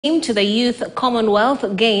To the Youth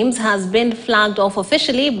Commonwealth Games has been flagged off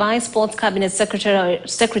officially by Sports Cabinet Secretary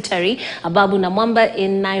Ababu Namwamba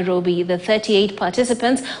in Nairobi. The 38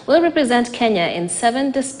 participants will represent Kenya in 7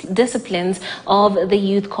 disciplines of the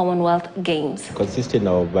Youth Commonwealth Games. Consisting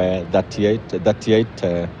of 38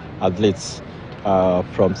 athletes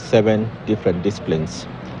from 7 different disciplines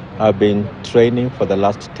have been training for the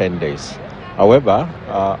last 10 days. However,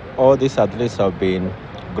 all these athletes have been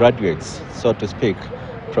graduates, so to speak,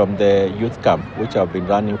 from the youth camp, which have been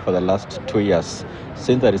running for the last 2 years.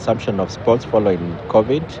 Since the resumption of sports following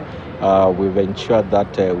COVID, we've ensured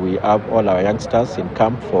that we have all our youngsters in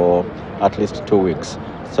camp for at least 2 weeks.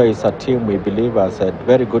 So it's a team we believe has had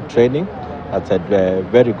very good training, has had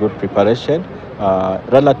very good preparation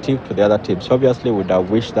relative to the other teams. Obviously, we would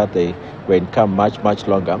have wished that they were in camp much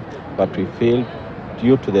longer, but we feel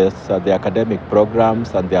due to the academic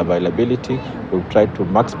programs and the availability, we've tried to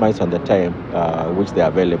maximize on the time which they are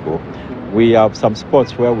available. We have some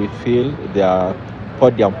sports where we feel there are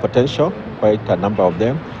podium potential, quite a number of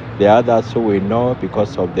them. The others who we know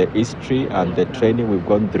because of the history and the training we've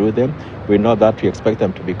gone through them, we know that we expect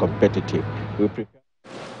them to be competitive.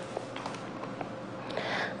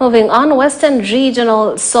 Moving on, Western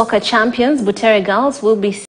Regional Soccer champions Butere Girls will be